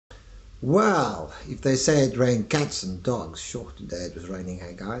Well, if they say it rained cats and dogs, sure, today it was raining,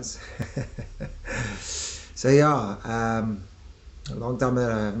 hey guys. So yeah, a long time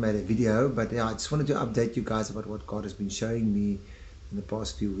that I haven't made a video, but yeah, I just wanted to update you guys about what God has been showing me in the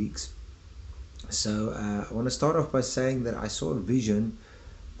past few weeks. So I want to start off by saying that I saw a vision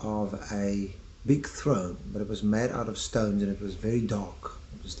of a big throne, but it was made out of stones and it was very dark.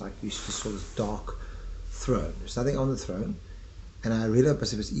 It was like you just saw this dark throne. There's nothing on the throne, and I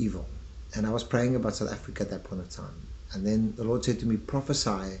realized it was evil. And I was praying about South Africa at that point of time. And then the Lord said to me,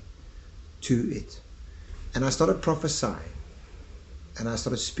 prophesy to it. And I started prophesying. And I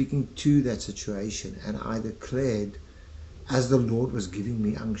started speaking to that situation. And I declared, as the Lord was giving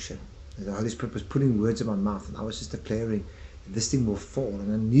me unction, and the Holy Spirit was putting words in my mouth. And I was just declaring, this thing will fall.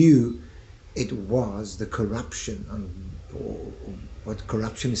 And I knew it was the corruption, or what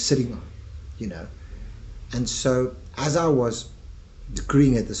corruption is sitting on, you know. And so as I was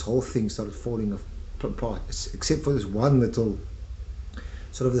decreeing it, this whole thing started falling apart, except for this one little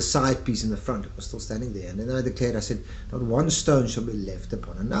sort of the side piece in the front. It was still standing there. And then I declared, I said, not one stone shall be left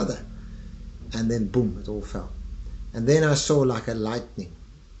upon another. And then boom, it all fell. And then I saw like a lightning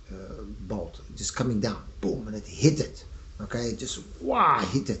bolt just coming down, boom, and it hit it. Okay, it just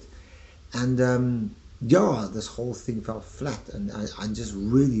hit it. And yeah, this whole thing fell flat. And I just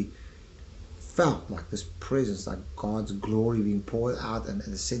really felt like this presence, like God's glory being poured out, and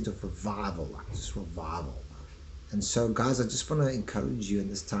a sense of revival, like just revival. And so guys, I just want to encourage you in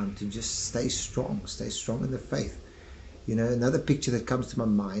this time to just stay strong in the faith. You know, another picture that comes to my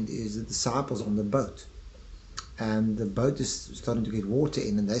mind is the disciples on the boat, and the boat is starting to get water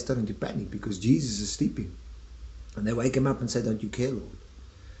in, and they're starting to panic because Jesus is sleeping, and they wake him up and say, don't you care, Lord?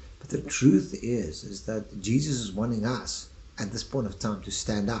 But the truth is that Jesus is wanting us at this point of time to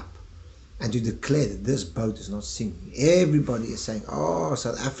stand up and to declare that this boat is not sinking. Everybody is saying, oh,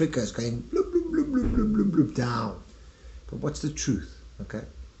 South Africa is going bloop, bloop, bloop, bloop, bloop, bloop, bloop, down. But what's the truth? Okay?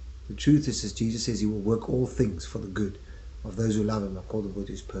 The truth is, as Jesus says, he will work all things for the good of those who love him and call them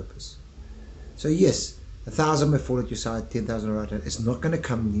to his purpose. So yes, 1,000 may fall at your side, 10,000 right hand. It's not going to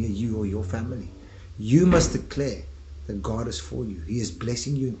come near you or your family. You must declare that God is for you. He is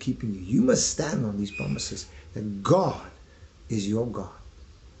blessing you and keeping you. You must stand on these promises that God is your God.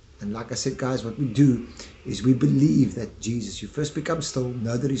 And like I said, guys, what we do is we believe that Jesus, you first become still,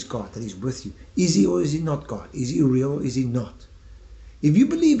 know that he's God, that he's with you. Is he or is he not God? Is he real or is he not? If you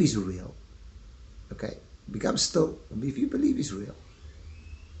believe he's real, okay, become still. If you believe he's real,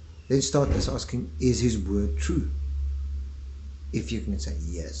 then start asking, is his word true? If you can say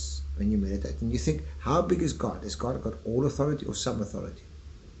yes, when you meditate, and you think, how big is God? Has God got all authority or some authority?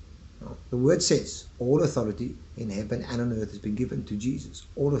 No. The word says, all authority in heaven and on earth has been given to Jesus.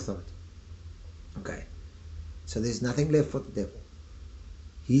 All authority. Okay. So there's nothing left for the devil.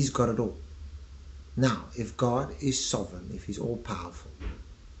 He's got it all. Now, if God is sovereign, if he's all powerful,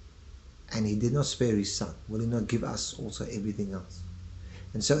 and he did not spare his son, will he not give us also everything else?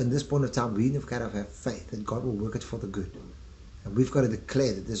 And so in this point of time, we've got to have faith that God will work it for the good. And we've got to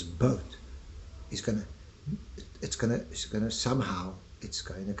declare that this boat is going to somehow, it's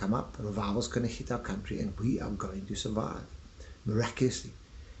going to come up. Revival's going to hit our country, and we are going to survive miraculously.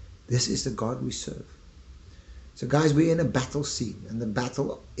 This is the God we serve. So guys, we're in a battle scene, and the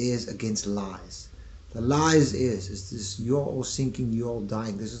battle is against lies. The lies is this: you're all sinking, you're all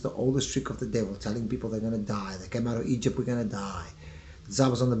dying. This is the oldest trick of the devil, telling people they're going to die. They came out of Egypt, we're going to die. The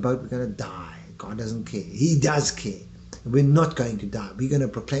disciples on the boat, we're going to die. God doesn't care. He does care. And we're not going to die. We're going to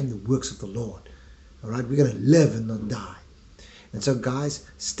proclaim the works of the Lord. All right, we're going to live and not die. And so guys,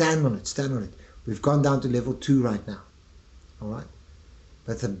 stand on it, stand on it. We've gone down to level 2 right now. All right?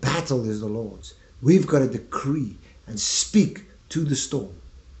 But the battle is the Lord's. We've got to decree and speak to the storm.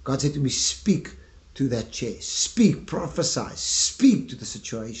 God said to me, speak to that chair. Speak, prophesy, speak to the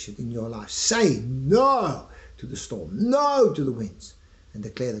situation in your life. Say no to the storm, no to the winds, and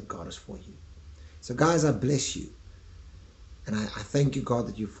declare that God is for you. So guys, I bless you. And I thank you, God,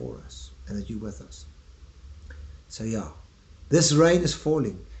 that you're for us and that you're with us. So yeah. This rain is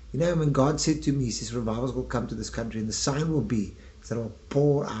falling. You know, when God said to me, he says, revivals will come to this country, and the sign will be that it will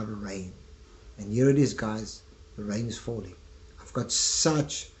pour out rain. And here it is, guys. The rain is falling. I've got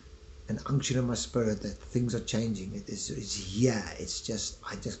such an unction in my spirit that things are changing. It's here. It's just,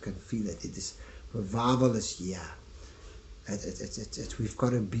 I just can feel it. It is, revival is here. We've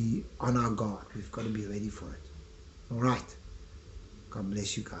got to be on our guard. We've got to be ready for it. All right. God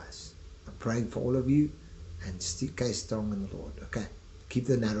bless you guys. I'm praying for all of you. And stay strong in the Lord. Okay. Keep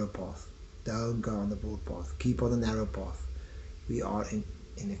the narrow path. Don't go on the broad path. Keep on the narrow path. We are in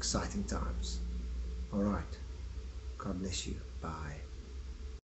exciting times. All right. God bless you. Bye.